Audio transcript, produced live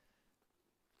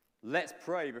Let's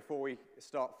pray before we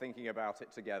start thinking about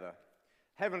it together.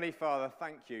 Heavenly Father,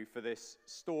 thank you for this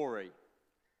story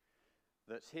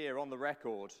that's here on the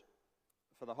record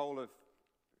for the whole of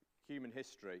human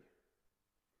history.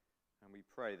 And we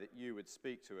pray that you would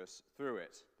speak to us through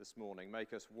it this morning.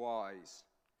 Make us wise,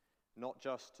 not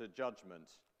just to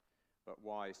judgment, but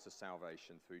wise to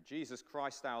salvation through Jesus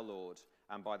Christ our Lord,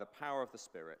 and by the power of the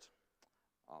Spirit.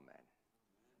 Amen.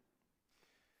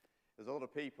 There's a lot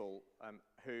of people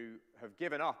who have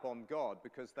given up on God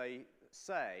because they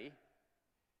say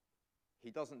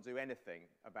he doesn't do anything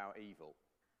about evil.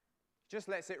 He just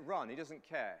lets it run. He doesn't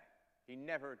care. He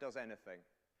never does anything.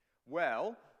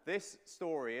 Well, this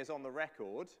story is on the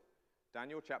record,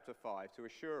 Daniel chapter 5, to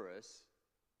assure us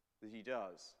that he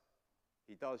does.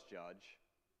 He does judge,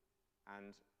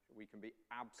 and we can be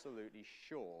absolutely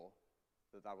sure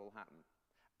that that will happen.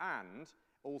 And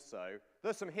also,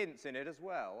 there's some hints in it as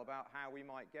well about how we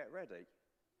might get ready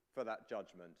for that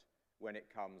judgment when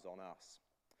it comes on us.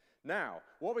 Now,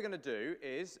 what we're going to do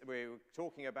is, we're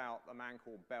talking about a man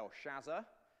called Belshazzar.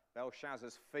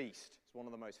 Belshazzar's feast. It's one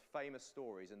of the most famous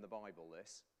stories in the Bible,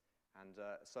 this. And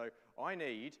so I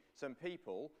need some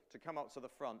people to come up to the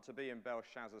front to be in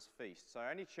Belshazzar's feast. So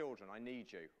any children, I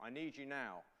need you. I need you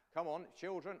now. Come on,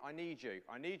 children, I need you.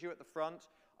 I need you at the front.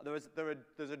 There's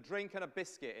a drink and a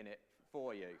biscuit in it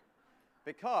for you.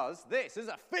 Because this is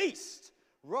a feast.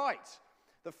 Right.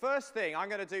 The first thing, I'm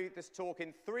going to do this talk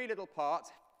in 3 little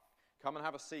parts. Come and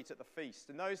have a seat at the feast.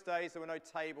 In those days, there were no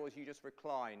tables. You just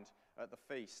reclined at the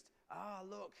feast. Ah,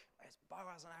 look, it's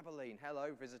Boaz and Abilene. Hello,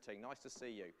 visiting. Nice to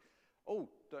see you. Oh,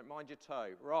 don't mind your toe.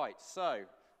 Right, so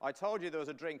I told you there was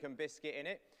a drink and biscuit in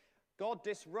it. God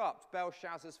disrupt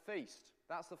Belshazzar's feast.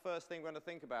 That's the first thing we're going to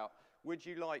think about. Would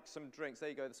you like some drinks? There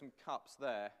you go, there's some cups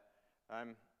there.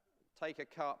 Take a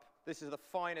cup. This is the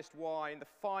finest wine, the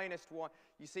finest wine.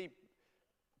 You see,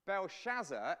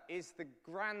 Belshazzar is the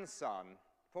grandson,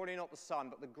 probably not the son,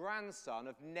 but the grandson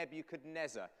of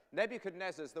Nebuchadnezzar.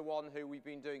 Nebuchadnezzar is the one who we've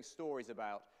been doing stories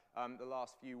about the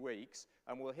last few weeks,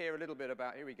 and we'll hear a little bit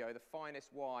about, here we go, the finest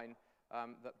wine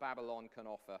that Babylon can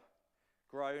offer,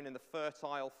 grown in the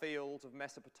fertile fields of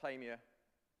Mesopotamia,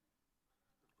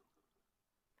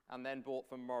 and then bought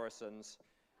from Morrison's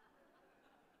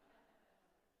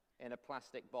in a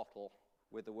plastic bottle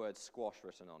with the word squash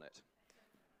written on it.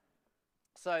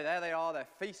 So there they are, they're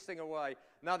feasting away.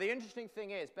 Now the interesting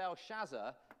thing is,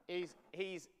 Belshazzar, he's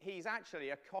actually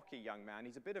a cocky young man.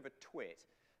 He's a bit of a twit,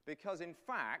 because in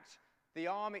fact, the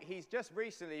army, he's just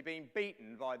recently been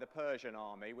beaten by the Persian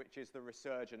army, which is the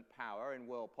resurgent power in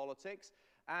world politics,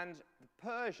 and the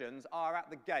Persians are at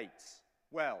the gates.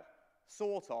 Well,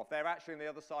 sort of. They're actually on the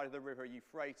other side of the river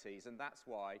Euphrates, and that's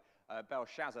why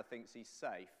Belshazzar thinks he's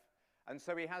safe. And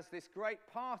so he has this great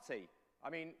party.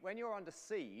 I mean, when you're under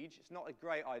siege, it's not a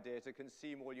great idea to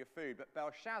consume all your food, but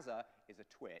Belshazzar is a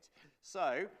twit.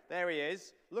 So, there he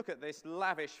is. Look at this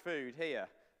lavish food here.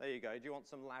 There you go. Do you want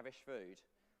some lavish food?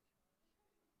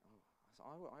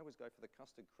 Oh, I always go for the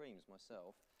custard creams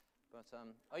myself. But,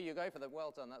 oh, you go for the,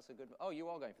 well done, that's a good, oh, you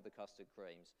are going for the custard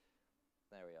creams.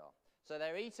 There we are. So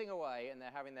they're eating away and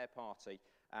they're having their party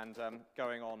and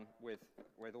going on with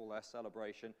all their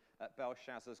celebration at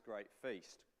Belshazzar's great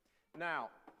feast. Now,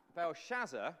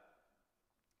 Belshazzar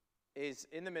is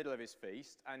in the middle of his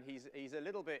feast, and he's a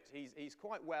little bit, he's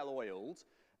quite well oiled,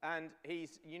 and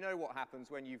you know what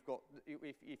happens when you've got,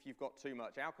 if you've got too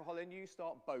much alcohol in you,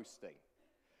 start boasting.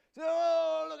 So,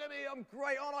 oh, look at me, I'm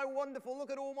great, aren't I wonderful? Look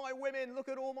at all my women, look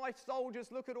at all my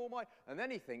soldiers, look at all my, and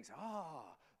then he thinks,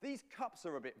 these cups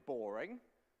are a bit boring.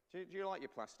 Do you like your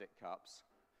plastic cups?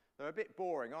 They're a bit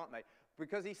boring, aren't they?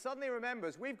 Because he suddenly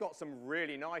remembers we've got some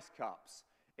really nice cups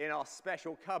in our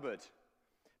special cupboard.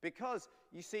 Because,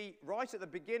 you see, right at the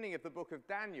beginning of the book of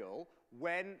Daniel,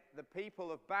 when the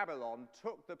people of Babylon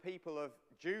took the people of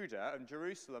Judah and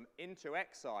Jerusalem into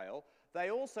exile, they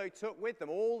also took with them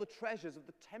all the treasures of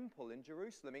the temple in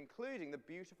Jerusalem, including the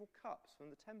beautiful cups from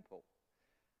the temple.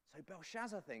 So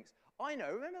Belshazzar thinks, I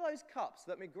know, remember those cups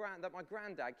that my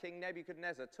granddad, King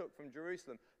Nebuchadnezzar, took from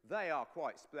Jerusalem? They are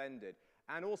quite splendid.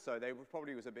 And also, they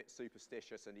probably was a bit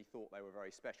superstitious, and he thought they were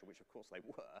very special, which of course they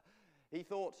were. He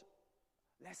thought,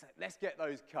 let's get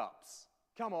those cups.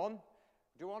 Come on.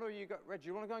 Do you want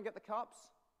to go and get the cups?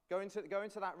 Go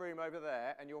into that room over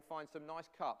there, and you'll find some nice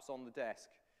cups on the desk.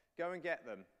 Go and get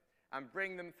them, and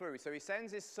bring them through. So he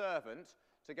sends his servant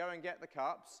to go and get the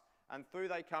cups, and through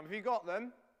they come. Have you got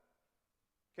them?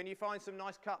 Can you find some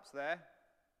nice cups there?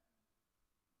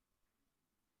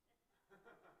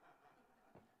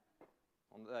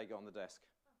 There you go, on the desk.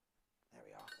 There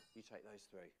we are. You take those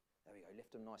through. There we go.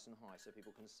 Lift them nice and high so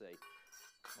people can see.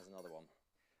 There's another one.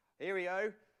 Here we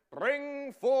go.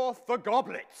 bring forth the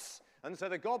goblets. And so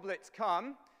the goblets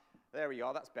come. There we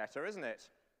are, that's better, isn't it?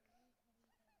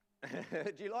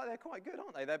 Do you like? They're quite good,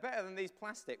 aren't they? They're better than these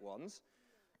plastic ones.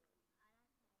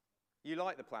 You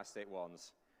like the plastic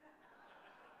ones?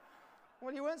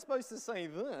 Well, you weren't supposed to say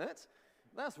that.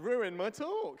 That's ruined my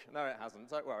talk. No, it hasn't.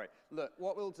 Don't worry. Look,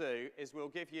 what we'll do is we'll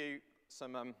give you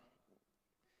some... well,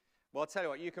 I'll tell you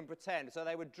what, you can pretend. So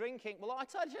they were drinking... Well, I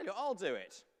tell you, I'll do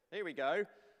it. Here we go.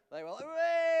 They were like,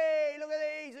 hooray, look at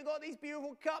these. We've got these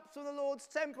beautiful cups from the Lord's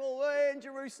temple in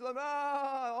Jerusalem.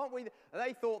 Ah, aren't we? And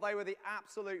they thought they were the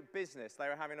absolute business. They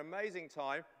were having an amazing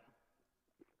time.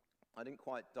 I didn't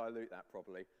quite dilute that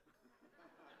properly.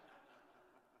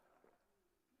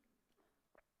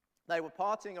 They were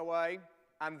partying away,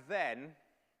 and then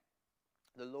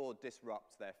the Lord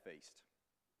disrupts their feast.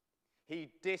 He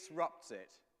disrupts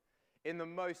it in the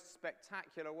most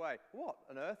spectacular way. What,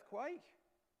 an earthquake?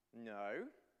 No.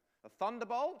 A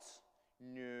thunderbolt?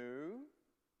 No.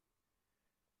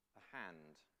 A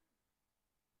hand.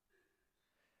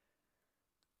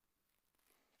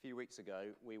 A few weeks ago,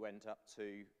 we went up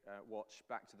to watch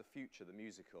Back to the Future, the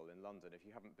musical in London. If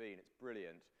you haven't been, it's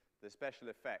brilliant. The special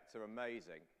effects are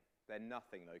amazing. They're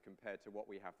nothing, though, compared to what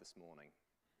we have this morning.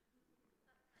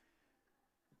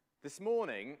 This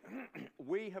morning,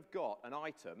 we have got an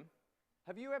item.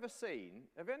 Have you ever seen,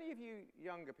 have any of you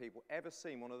younger people ever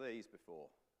seen one of these before?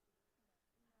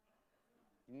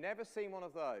 Never seen one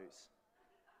of those?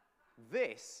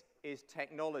 This is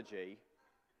technology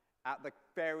at the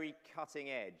very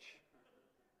cutting edge.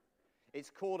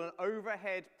 It's called an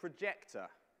overhead projector.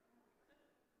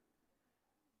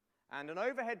 And an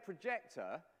overhead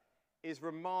projector is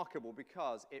remarkable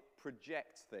because it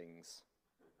projects things.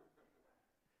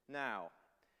 Now,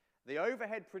 the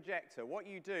overhead projector, what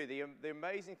you do, the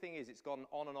amazing thing is it's got an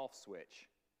on and off switch.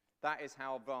 That is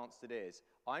how advanced it is.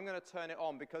 I'm going to turn it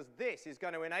on because this is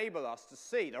going to enable us to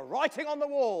see the writing on the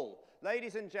wall.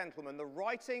 Ladies and gentlemen, the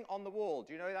writing on the wall.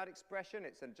 Do you know that expression?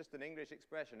 It's just an English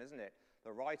expression, isn't it?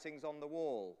 The writing's on the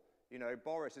wall. You know,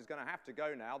 Boris is going to have to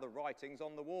go now, the writing's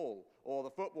on the wall. Or the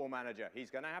football manager, he's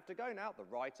going to have to go now, the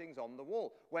writing's on the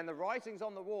wall. When the writing's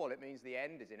on the wall, it means the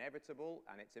end is inevitable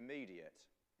and it's immediate,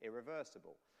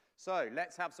 irreversible. So,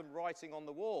 let's have some writing on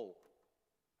the wall.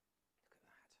 Look at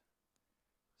that.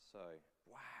 So,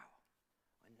 wow,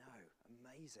 I know,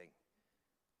 amazing,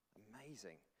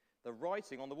 amazing. The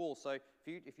writing on the wall. So,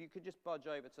 if you could just budge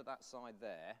over to that side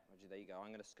there. There you go,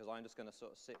 because I'm just going to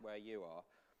sort of sit where you are.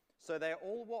 So they're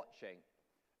all watching,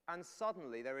 and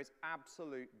suddenly there is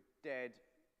absolute dead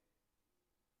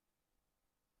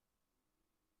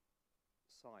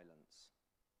silence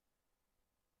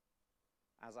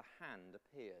as a hand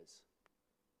appears,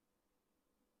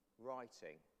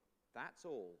 writing. That's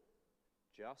all,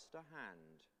 just a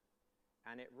hand,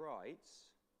 and it writes,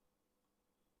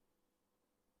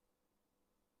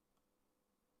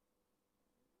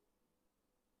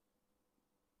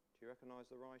 do you recognize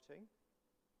the writing?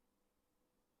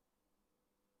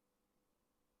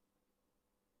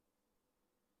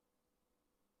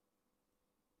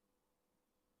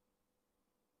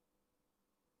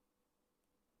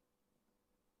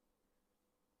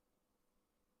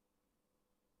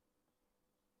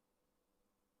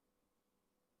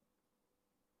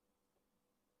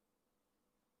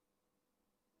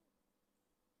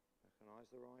 Recognize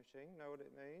the writing? Know what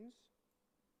it means?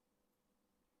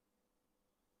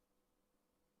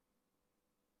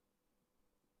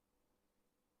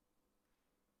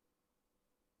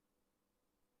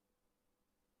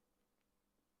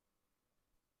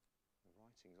 The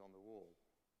writing's on the wall.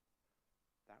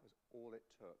 That was all it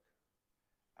took.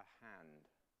 A hand.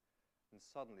 And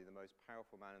suddenly the most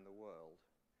powerful man in the world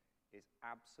is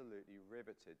absolutely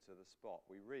riveted to the spot.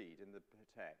 We read in the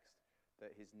text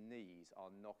that his knees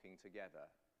are knocking together.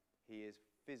 He is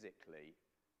physically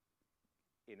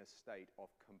in a state of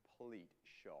complete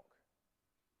shock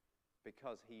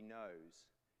because he knows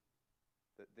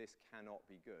that this cannot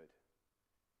be good.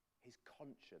 His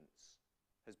conscience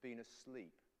has been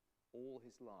asleep all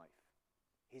his life.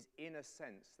 His inner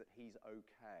sense that he's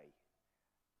okay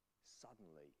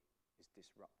suddenly is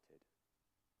disrupted.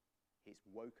 He's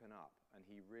woken up and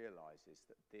he realizes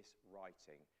that this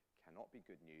writing cannot be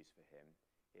good news for him.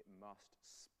 It must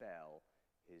spell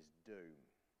his doom.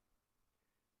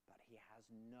 But he has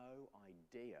no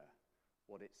idea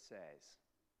what it says.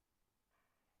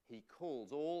 He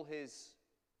calls all his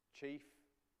chief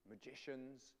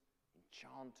magicians,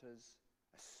 enchanters,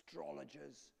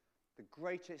 astrologers, the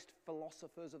greatest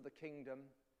philosophers of the kingdom,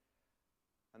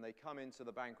 and they come into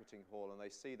the banqueting hall and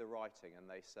they see the writing and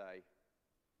they say,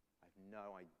 I have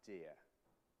no idea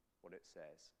what it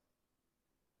says.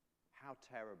 How How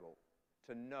terrible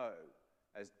to know,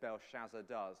 as Belshazzar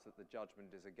does, that the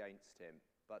judgment is against him,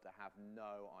 but to have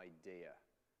no idea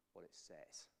what it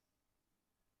says.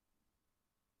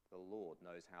 The Lord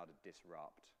knows how to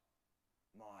disrupt.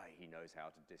 My, he knows how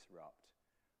to disrupt.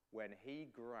 When he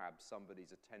grabs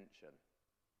somebody's attention,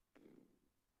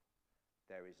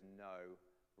 there is no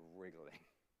wriggling.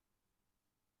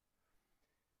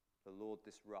 The Lord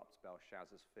disrupts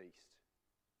Belshazzar's feast.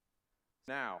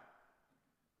 Now,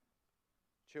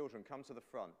 children, come to the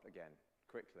front again,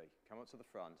 quickly. Come up to the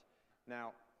front.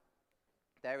 Now,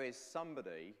 there is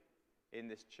somebody in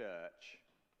this church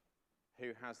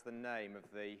who has the name of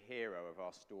the hero of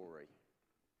our story.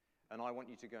 And I want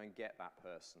you to go and get that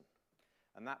person.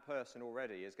 And that person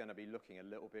already is going to be looking a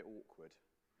little bit awkward,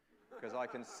 because I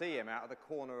can see him out of the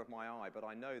corner of my eye, but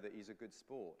I know that he's a good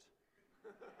sport.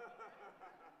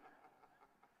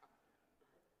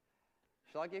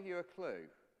 Shall I give you a clue?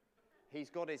 He's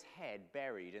got his head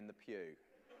buried in the pew.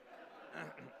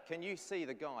 Can you see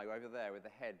the guy over there with the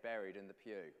head buried in the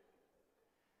pew?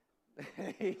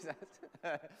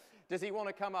 Does he want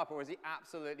to come up, or is he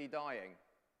absolutely dying?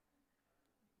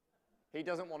 He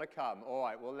doesn't want to come. All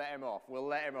right, we'll let him off. We'll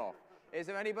let him off. Is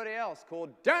there anybody else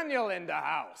called Daniel in the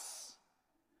house?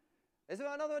 Is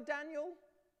there another Daniel?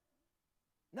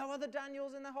 No other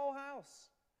Daniels in the whole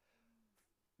house?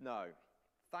 No.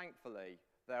 Thankfully,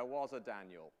 there was a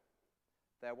Daniel.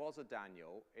 There was a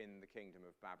Daniel in the kingdom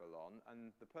of Babylon,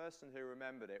 and the person who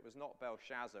remembered it was not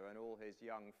Belshazzar and all his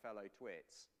young fellow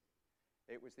twits.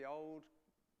 It was the old,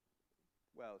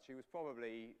 well, she was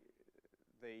probably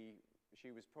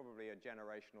a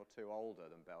generation or two older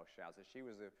than Belshazzar. She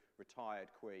was a retired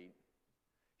queen.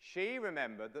 She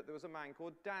remembered that there was a man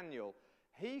called Daniel.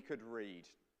 He could read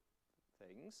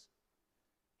things.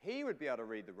 He would be able to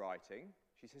read the writing.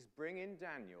 She says, bring in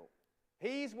Daniel.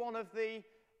 He's one of the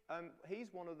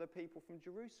people from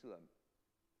Jerusalem.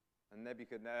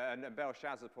 And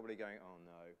Belshazzar's probably going, oh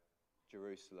no,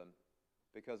 Jerusalem.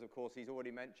 Because, of course, he's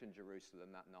already mentioned Jerusalem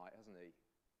that night, hasn't he?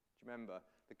 Do you remember?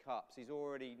 The cups. He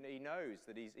knows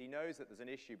that there's an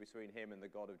issue between him and the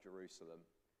God of Jerusalem.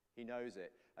 He knows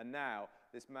it. And now,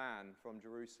 this man from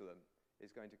Jerusalem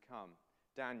is going to come,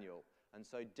 Daniel. And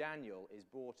so Daniel is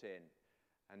brought in.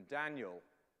 And Daniel,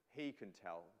 he can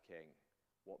tell the king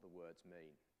what the words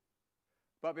mean.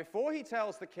 But before he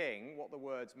tells the king what the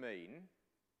words mean,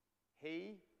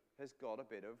 he has got a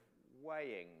bit of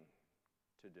weighing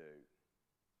to do.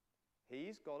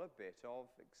 He's got a bit of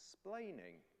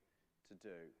explaining to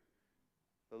do.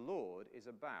 The Lord is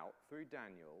about, through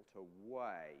Daniel, to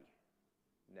weigh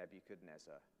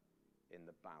Nebuchadnezzar in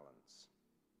the balance.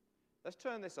 Let's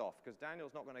turn this off, because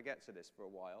Daniel's not going to get to this for a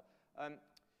while.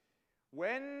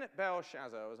 When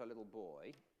Belshazzar was a little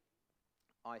boy,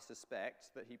 I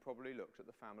suspect that he probably looked at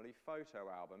the family photo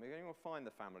album. If anyone find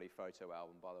the family photo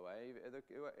album, by the way?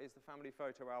 Is the family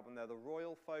photo album there? The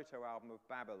Royal Photo Album of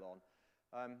Babylon.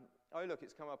 Oh, look,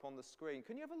 it's come up on the screen.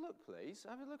 Can you have a look, please?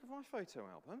 Have a look at my photo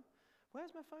album.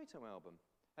 Where's my photo album?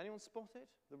 Anyone spot it?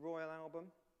 The Royal Album?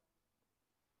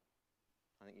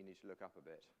 I think you need to look up a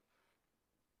bit.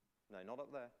 No, not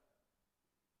up there.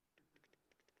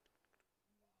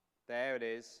 There it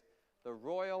is. The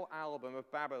Royal Album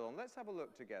of Babylon. Let's have a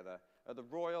look together at the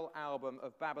Royal Album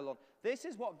of Babylon. This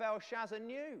is what Belshazzar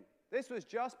knew. This was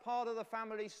just part of the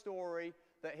family story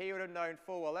that he would have known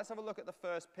full well. Let's have a look at the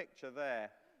first picture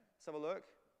there. Let's have a look.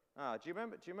 Do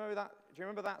you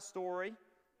remember that story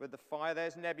with the fire?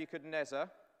 There's Nebuchadnezzar.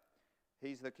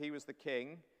 He was the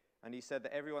king, and he said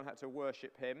that everyone had to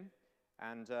worship him.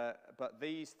 But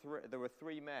there were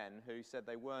three men who said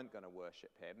they weren't going to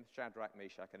worship him: Shadrach,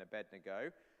 Meshach, and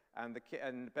Abednego. And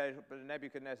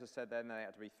Nebuchadnezzar said then they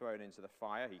had to be thrown into the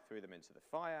fire. He threw them into the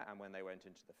fire, and when they went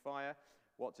into the fire,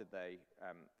 what did they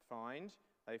find?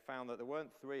 They found that there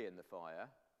weren't three in the fire.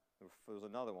 There was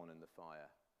another one in the fire.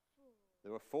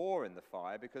 There were four in the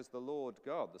fire, because the Lord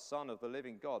God, the Son of the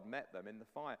living God, met them in the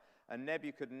fire. And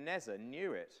Nebuchadnezzar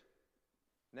knew it.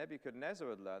 Nebuchadnezzar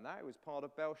had learned that. It was part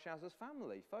of Belshazzar's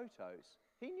family photos.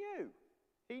 He knew.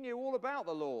 He knew all about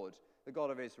the Lord, the God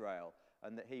of Israel,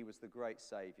 and that he was the great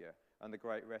Savior and the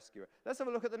great rescuer. Let's have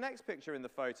a look at the next picture in the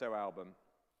photo album.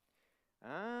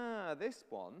 This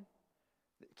one,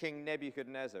 King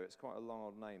Nebuchadnezzar. It's quite a long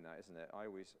old name, that, isn't it? I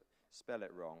always spell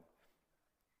it wrong.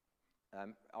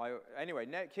 Anyway,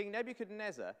 King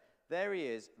Nebuchadnezzar, there he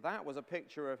is. That was a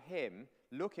picture of him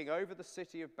looking over the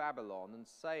city of Babylon and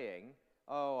saying,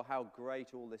 oh, how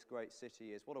great all this great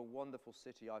city is. What a wonderful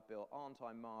city I've built. Aren't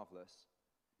I marvelous?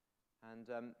 And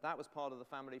that was part of the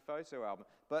family photo album.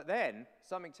 But then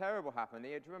something terrible happened.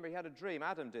 Remember, he had a dream.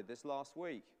 Adam did this last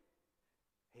week.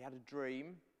 He had a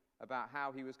dream, about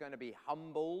how he was going to be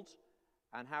humbled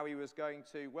and how he was going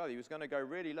to, well, he was going to go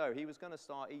really low. He was going to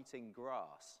start eating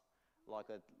grass like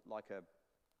a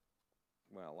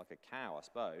cow, I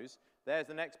suppose. There's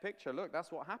the next picture. Look,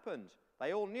 that's what happened.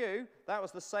 They all knew that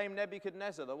was the same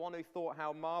Nebuchadnezzar, the one who thought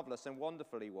how marvelous and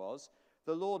wonderful he was.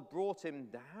 The Lord brought him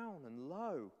down and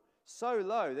low, so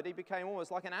low that he became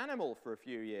almost like an animal for a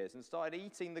few years and started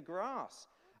eating the grass.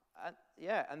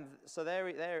 And so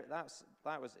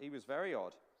he was very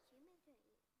odd.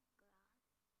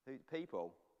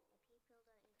 People.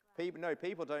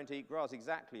 People don't eat grass.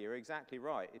 Exactly, you're exactly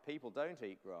right. People don't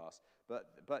eat grass.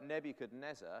 But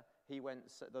Nebuchadnezzar,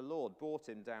 the Lord brought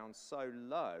him down so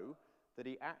low that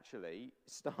he actually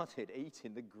started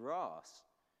eating the grass.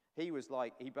 He was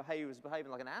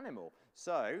behaving like an animal.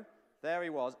 So there he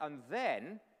was. And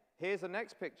then here's the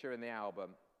next picture in the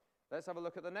album. Let's have a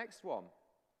look at the next one.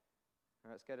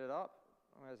 Let's get it up.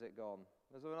 Where's it gone?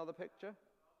 Is there another picture?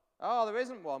 Oh, there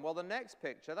isn't one. Well, the next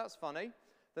picture, that's funny.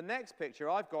 The next picture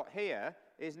I've got here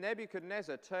is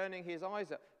Nebuchadnezzar turning his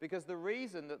eyes up, because the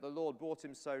reason that the Lord brought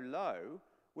him so low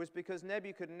was because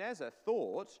Nebuchadnezzar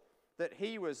thought that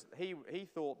he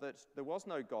thought that there was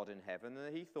no God in heaven,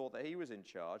 and he thought that he was in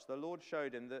charge. The Lord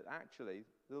showed him that actually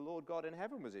the Lord God in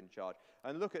heaven was in charge.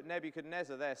 And look at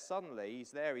Nebuchadnezzar there. Suddenly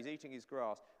he's there, he's eating his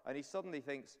grass, and he suddenly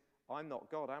thinks, I'm not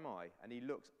God, am I? And he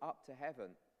looks up to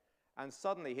heaven. And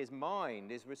suddenly his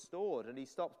mind is restored, and he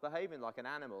stops behaving like an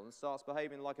animal and starts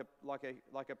behaving like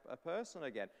a person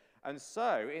again. And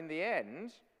so, in the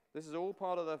end, this is all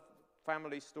part of the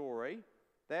family story.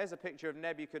 There's a picture of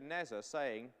Nebuchadnezzar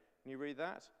saying, can you read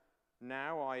that?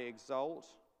 Now I exalt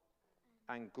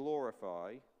and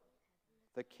glorify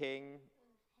the King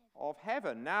of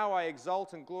heaven. Now I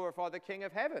exalt and glorify the King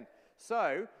of heaven.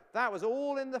 So, that was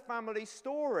all in the family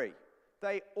story.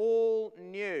 They all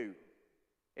knew.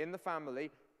 In the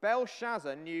family,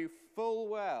 Belshazzar knew full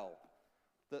well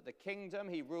that the kingdom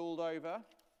he ruled over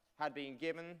had been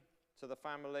given to the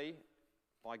family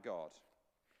by God.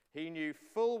 He knew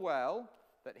full well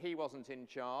that he wasn't in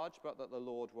charge, but that the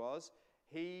Lord was.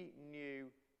 He knew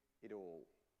it all.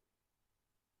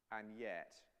 And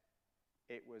yet,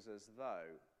 it was as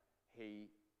though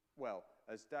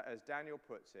as Daniel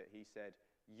puts it, he said,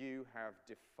 you have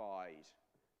defied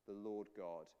the Lord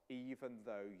God, even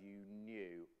though you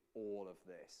knew all of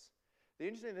this. The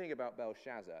interesting thing about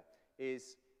Belshazzar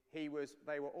is they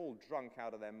were all drunk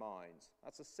out of their minds.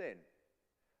 That's a sin.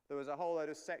 There was a whole load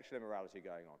of sexual immorality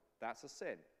going on. That's a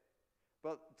sin.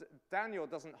 But Daniel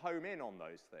doesn't home in on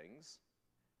those things.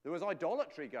 There was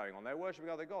idolatry going on. They were worshipping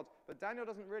other gods. But Daniel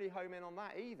doesn't really home in on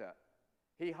that either.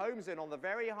 He homes in on the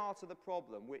very heart of the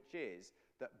problem, which is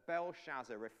that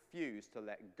Belshazzar refused to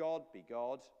let God be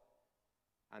God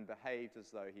and behaved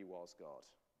as though he was God.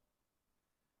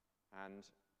 And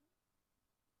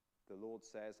the Lord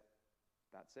says,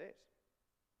 that's it.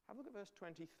 Have a look at verse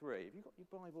 23. Have you got your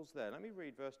Bibles there? Let me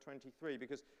read verse 23,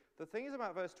 because the thing is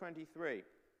about verse 23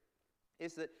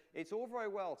 is that it's all very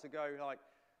well to go like,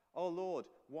 oh Lord,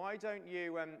 why don't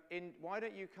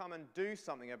you come and do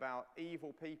something about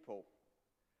evil people?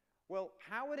 Well,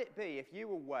 how would it be if you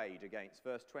were weighed against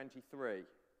verse 23?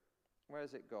 Where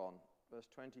has it gone? Verse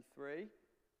 23.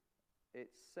 It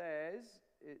says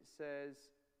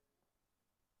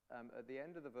at the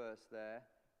end of the verse there,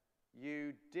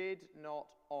 you did not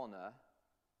honor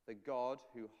the God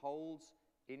who holds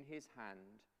in his hand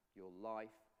your life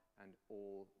and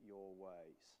all your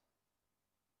ways.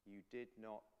 You did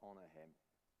not honor him.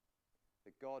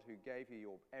 The God who gave you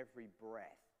your every breath,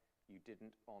 you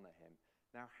didn't honor him.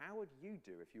 Now, how would you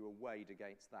do if you were weighed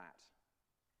against that?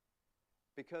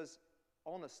 Because,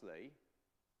 honestly,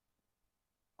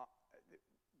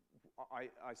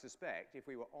 I suspect if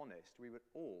we were honest, we would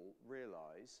all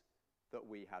realize that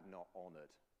we had not honored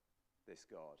this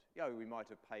God. We might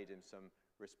have paid him some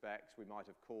respect. We might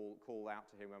have called out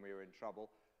to him when we were in trouble.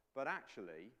 But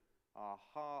actually, our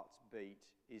heartbeat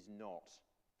is not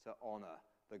to honor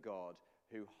the God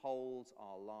who holds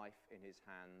our life in his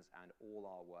hands and all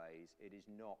our ways. It is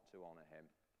not to honor him.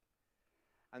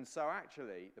 And so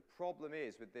actually, the problem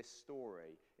is with this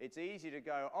story, it's easy to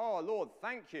go, oh, Lord,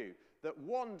 thank you that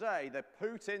one day the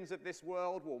Putins of this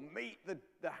world will meet the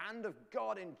hand of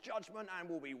God in judgment and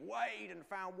will be weighed and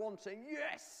found wanting.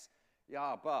 Yes!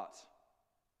 Yeah, but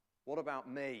what about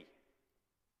me?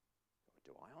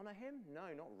 Do I honor him?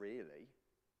 No, not really.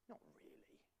 Not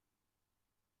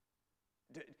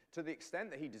really. To the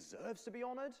extent that he deserves to be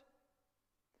honored,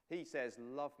 he says,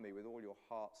 love me with all your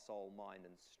heart, soul, mind,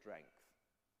 and strength.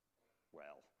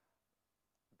 Well,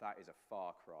 that is a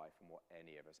far cry from what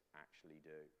any of us actually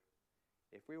do.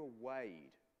 If we were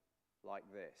weighed like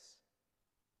this,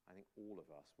 I think all of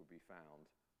us would be found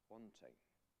wanting.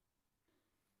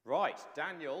 Right,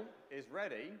 Daniel is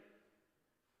ready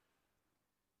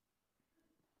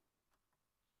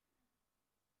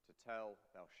to tell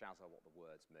Belshazzar what the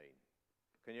words mean.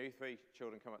 Can you three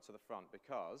children come up to the front?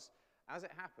 Because, as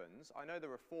it happens, I know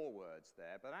there are 4 words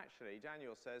there, but actually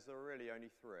Daniel says there are really only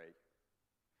 3.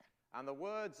 And the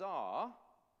words are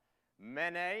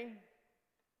Mene,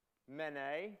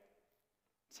 Mene,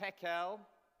 Tekel,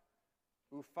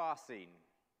 Upharsin.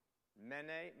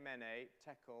 Mene, Mene,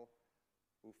 Tekel,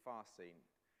 Upharsin.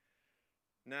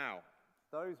 Now,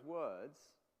 those words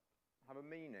have a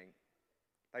meaning.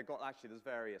 There's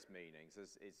various meanings.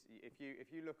 If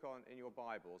you look in your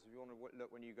Bibles, if you want to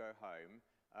look when you go home,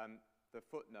 the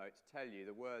footnotes tell you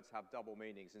the words have double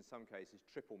meanings, in some cases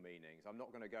triple meanings. I'm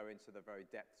not going to go into the very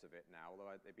depths of it now,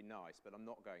 although it'd be nice, but I'm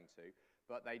not going to.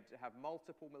 But they have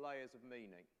multiple layers of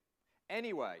meaning.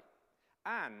 Anyway,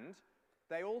 and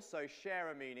they also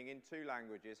share a meaning in 2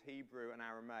 languages, Hebrew and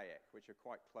Aramaic, which are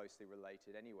quite closely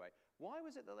related anyway. Why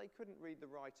was it that they couldn't read the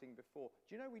writing before?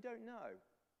 Do you know? We don't know.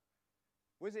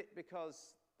 Was it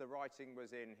because the writing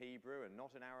was in Hebrew and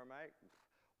not in Aramaic?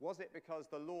 Was it because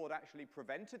the Lord actually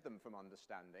prevented them from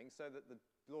understanding so that the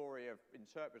glory of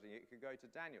interpreting it could go to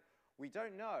Daniel? We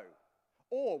don't know.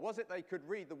 Or was it they could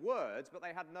read the words, but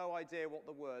they had no idea what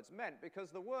the words meant?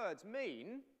 Because the words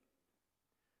mean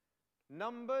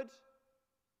numbered,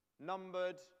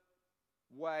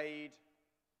 weighed,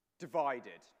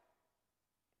 divided.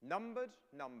 Numbered,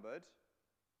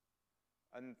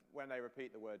 and when they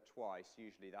repeat the word twice,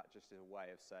 usually that just is a way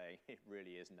of saying it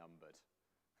really is numbered.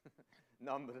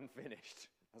 Numbered and finished.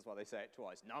 That's why they say it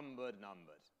twice. Numbered.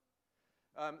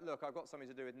 Look, I've got something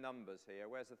to do with numbers here.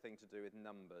 Where's the thing to do with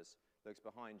numbers? Looks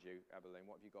behind you, Abilene.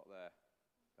 What have you got there?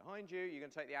 Behind you, you're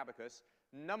going to take the abacus.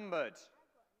 Numbered.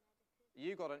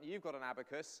 You've got an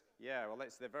abacus. Yeah, well,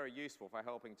 they're very useful for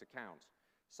helping to count.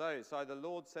 So the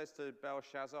Lord says to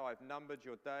Belshazzar, I've numbered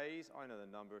your days. I know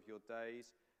the number of your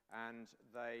days. And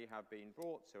they have been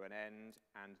brought to an end,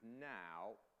 and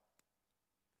now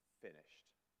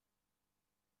finished.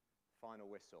 Final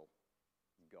whistle,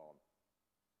 gone.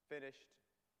 Finished,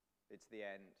 it's the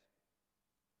end.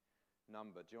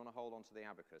 Numbered. Do you want to hold on to the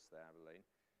abacus there, Abilene?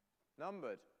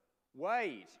 Numbered.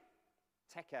 Weighed.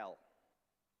 Tekel.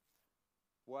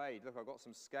 Weighed. Look, I've got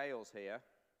some scales here.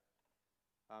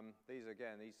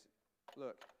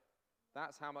 Look,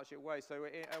 that's how much it weighs. So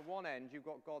at one end, you've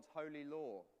got God's holy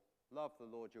law. Love the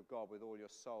Lord your God with all your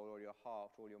soul, all your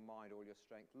heart, all your mind, all your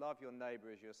strength. Love your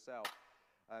neighbor as yourself.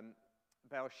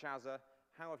 Belshazzar,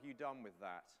 how have you done with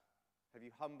that? Have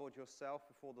you humbled yourself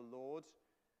before the Lord?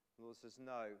 The Lord says,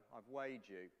 no, I've weighed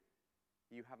you.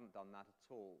 You haven't done that at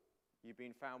all. You've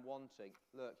been found wanting.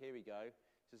 Look, here we go.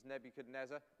 Says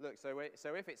Nebuchadnezzar. Look, so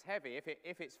if it's heavy, if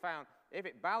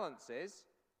it balances,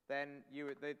 then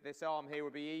this arm here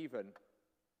would be even.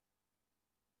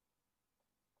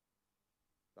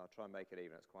 I'll try and make it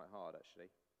even. It's quite hard, actually.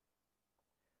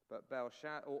 But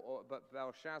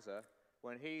Belshazzar,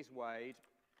 when he's weighed,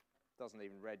 doesn't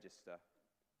even register.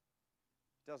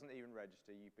 Doesn't even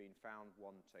register. You've been found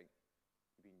wanting.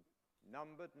 You've been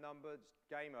numbered,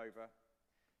 game over.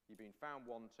 You've been found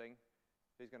wanting.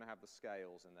 Who's going to have the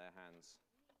scales in their hands?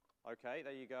 Okay,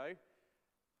 there you go.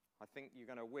 I think you're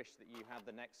going to wish that you had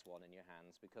the next one in your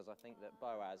hands, because I think that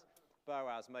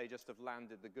Boaz may just have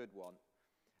landed the good one.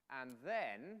 And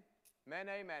then,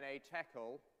 Mene,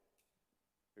 Tekel,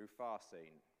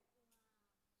 Upharsin.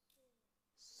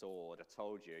 Sword, I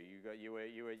told you.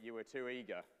 You were too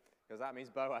eager, because that means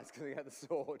Boaz is going to get the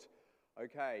sword.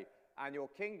 Okay, and your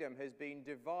kingdom has been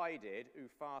divided.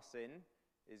 Upharsin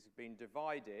has been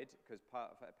divided, because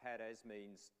Perez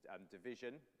means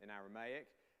division in Aramaic,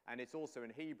 and it's also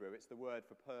in Hebrew. It's the word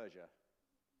for Persia.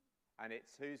 And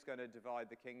it's who's going to divide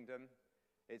the kingdom?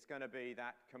 It's going to be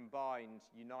that combined,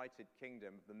 united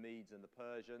kingdom of the Medes and the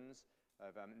Persians,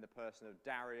 in the person of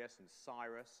Darius and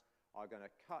Cyrus, are going to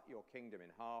cut your kingdom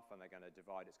in half, and they're going to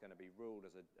divide. It's going to be ruled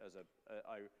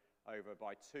over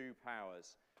by 2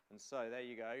 powers. And so there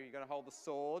you go. You're going to hold the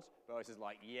sword. Boaz is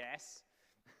like, yes.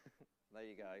 There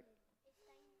you go.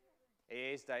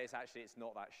 It's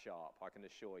not that sharp. I can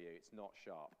assure you, it's not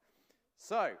sharp.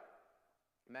 So,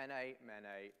 Mene,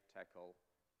 Tekel,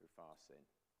 Upharsin.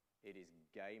 It is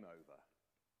game over.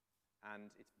 And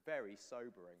it's very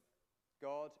sobering.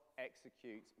 God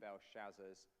executes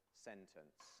Belshazzar's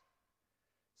sentence.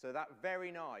 So that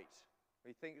very night,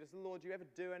 we think, does the Lord, do you ever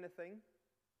do anything?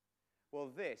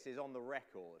 Well, this is on the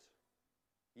record.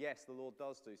 Yes, the Lord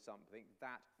does do something.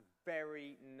 That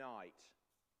very night,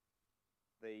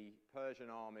 the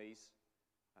Persian armies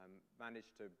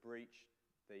managed to breach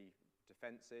the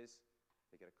defenses,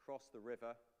 They get across the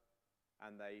river,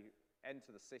 and they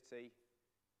enter the city,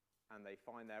 and they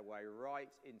find their way right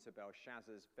into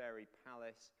Belshazzar's very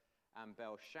palace, and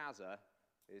Belshazzar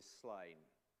is slain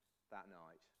that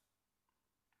night.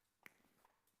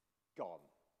 Gone.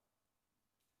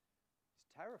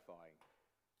 It's terrifying.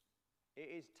 It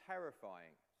is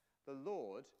terrifying. The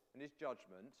Lord and his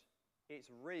judgment, it's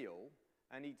real,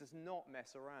 and he does not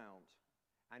mess around.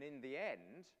 And in the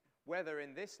end, whether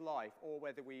in this life or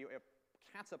whether we are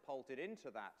catapulted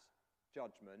into that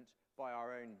judgment by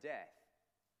our own death,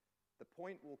 the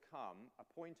point will come,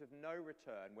 a point of no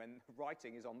return, when the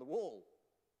writing is on the wall,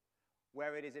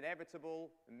 where it is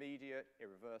inevitable, immediate,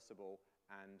 irreversible,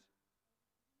 and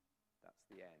that's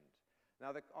the end.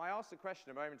 Now, I asked a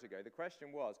question a moment ago. The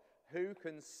question was, who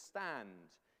can stand?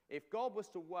 If God was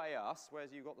to weigh us,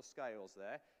 whereas you've got the scales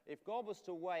there, if God was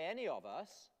to weigh any of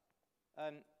us,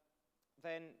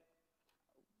 then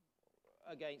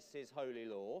against his holy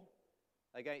law,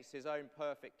 against his own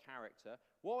perfect character,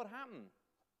 what would happen?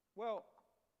 Well,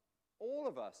 all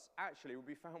of us actually would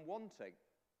be found wanting.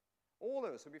 All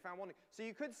of us would be found wanting. So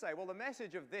you could say, well, the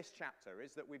message of this chapter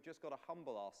is that we've just got to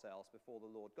humble ourselves before the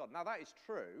Lord God. Now, that is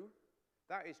true.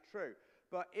 That is true.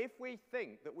 But if we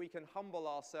think that we can humble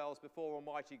ourselves before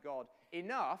Almighty God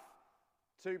enough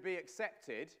to be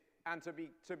accepted and to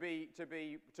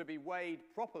be weighed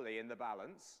properly in the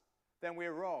balance, then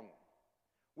we're wrong.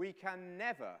 We can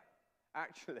never,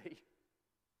 actually,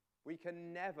 we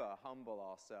can never humble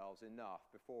ourselves enough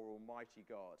before Almighty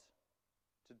God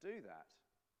to do that.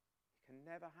 It can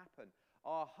never happen.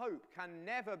 Our hope can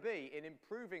never be in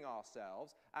improving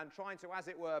ourselves and trying to, as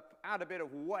it were, add a bit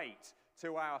of weight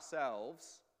to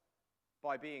ourselves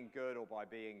by being good or by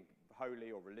being holy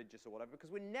or religious or whatever,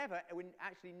 because we're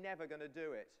actually never going to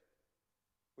do it.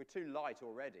 We're too light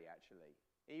already, actually.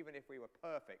 Even if we were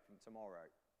perfect from tomorrow,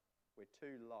 we're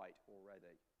too light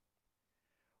already.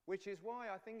 Which is why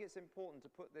I think it's important to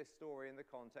put this story in the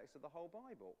context of the whole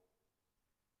Bible.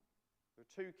 There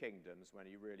are two kingdoms when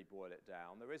you really boil it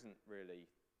down. There isn't really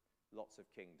lots of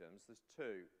kingdoms. There's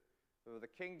two. There are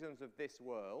the kingdoms of this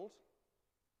world,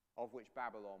 of which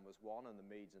Babylon was one, and the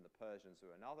Medes and the Persians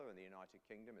were another, and the United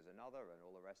Kingdom is another, and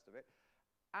all the rest of it.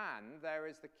 And there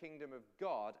is the kingdom of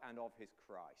God and of his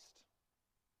Christ.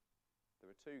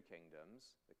 There are two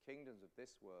kingdoms, the kingdoms of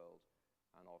this world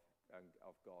and of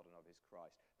God and of his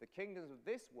Christ. The kingdoms of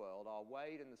this world are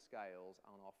weighed in the scales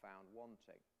and are found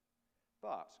wanting.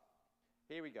 But,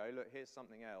 here we go, look, here's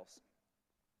something else.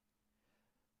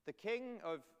 The king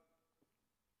of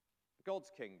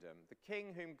God's kingdom, the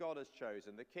king whom God has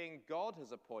chosen, the king God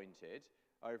has appointed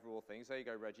over all things. There you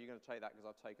go, Reggie, you're going to take that because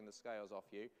I've taken the scales off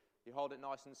you. You hold it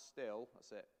nice and still,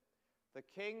 that's it. The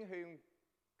king whom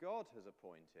God has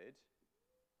appointed,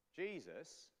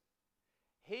 Jesus,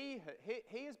 he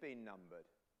has been numbered.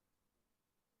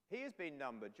 He has been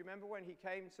numbered. Do you remember when he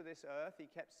came to this earth, he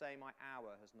kept saying, my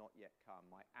hour has not yet come,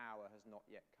 my hour has not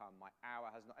yet come, my hour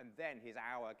has not, and then his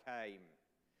hour came.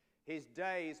 His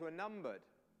days were numbered.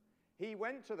 He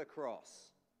went to the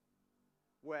cross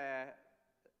where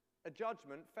a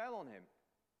judgment fell on him.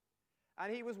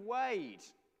 And he was weighed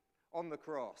on the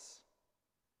cross.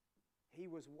 He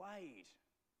was weighed.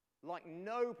 Like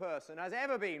no person has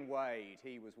ever been weighed,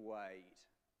 he was weighed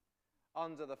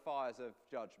under the fires of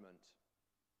judgment.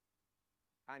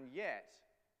 And yet,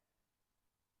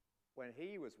 when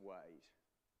he was weighed,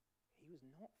 he was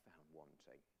not found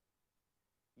wanting.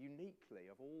 Uniquely,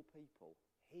 of all people,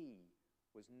 he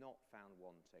was not found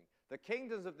wanting. The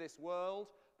kingdoms of this world,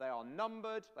 they are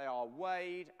numbered, they are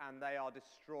weighed, and they are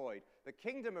destroyed. The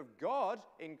kingdom of God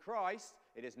in Christ,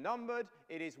 it is numbered,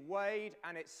 it is weighed,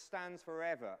 and it stands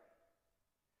forever.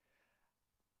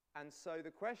 And so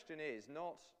the question is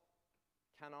not,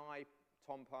 can I,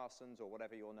 Tom Parsons, or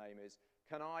whatever your name is,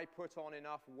 can I put on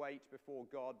enough weight before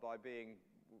God by being,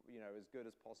 as good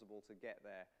as possible to get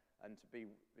there and to be,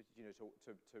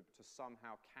 to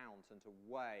somehow count and to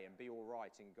weigh and be all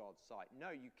right in God's sight?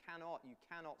 No, you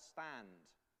cannot stand.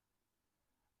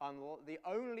 The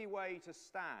only way to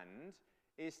stand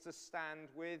is to stand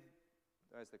with,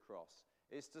 there's the cross,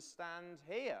 is to stand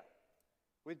here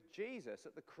with Jesus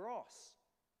at the cross,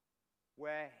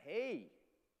 where he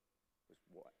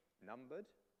was numbered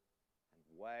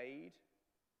and weighed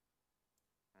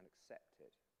and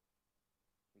accepted.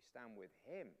 We stand with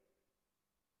him.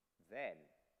 Then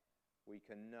we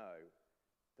can know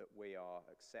that we are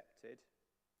accepted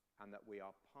and that we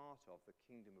are part of the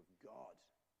kingdom of God.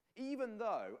 Even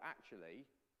though, actually,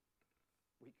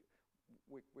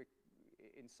 we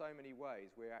in so many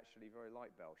ways, we're actually very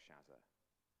like Belshazzar.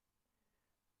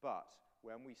 But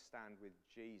when we stand with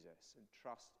Jesus and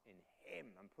trust in him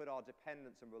and put our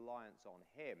dependence and reliance on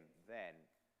him, then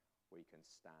we can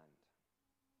stand.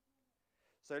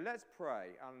 So let's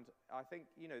pray. And I think,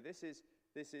 this is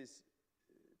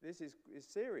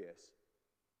serious,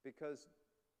 because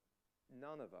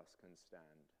none of us can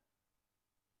stand.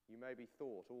 You may be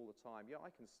thought all the time, yeah,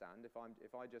 I can stand if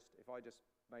I just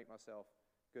make myself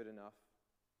good enough.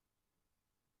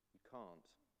 You can't.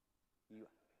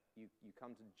 You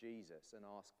come to Jesus and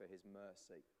ask for his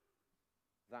mercy.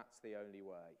 That's the only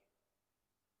way.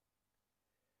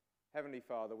 Heavenly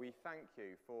Father, we thank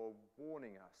you for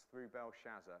warning us through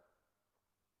Belshazzar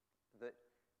that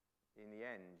in the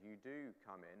end you do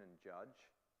come in and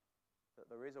judge, that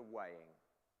there is a weighing.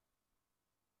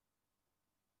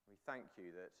 We thank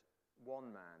you that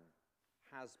one man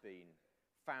has been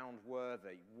found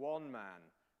worthy. One man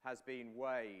has been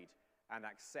weighed and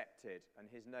accepted, and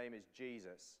his name is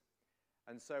Jesus.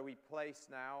 And so we place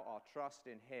now our trust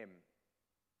in him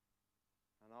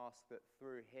and ask that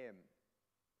through him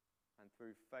and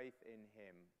through faith in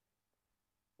him,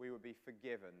 we would be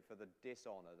forgiven for the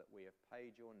dishonor that we have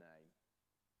paid your name,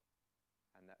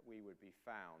 and that we would be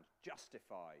found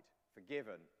justified,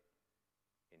 forgiven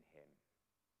in him.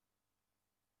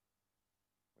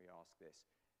 We ask this,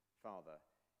 Father,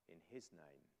 in his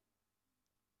name.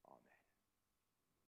 Amen.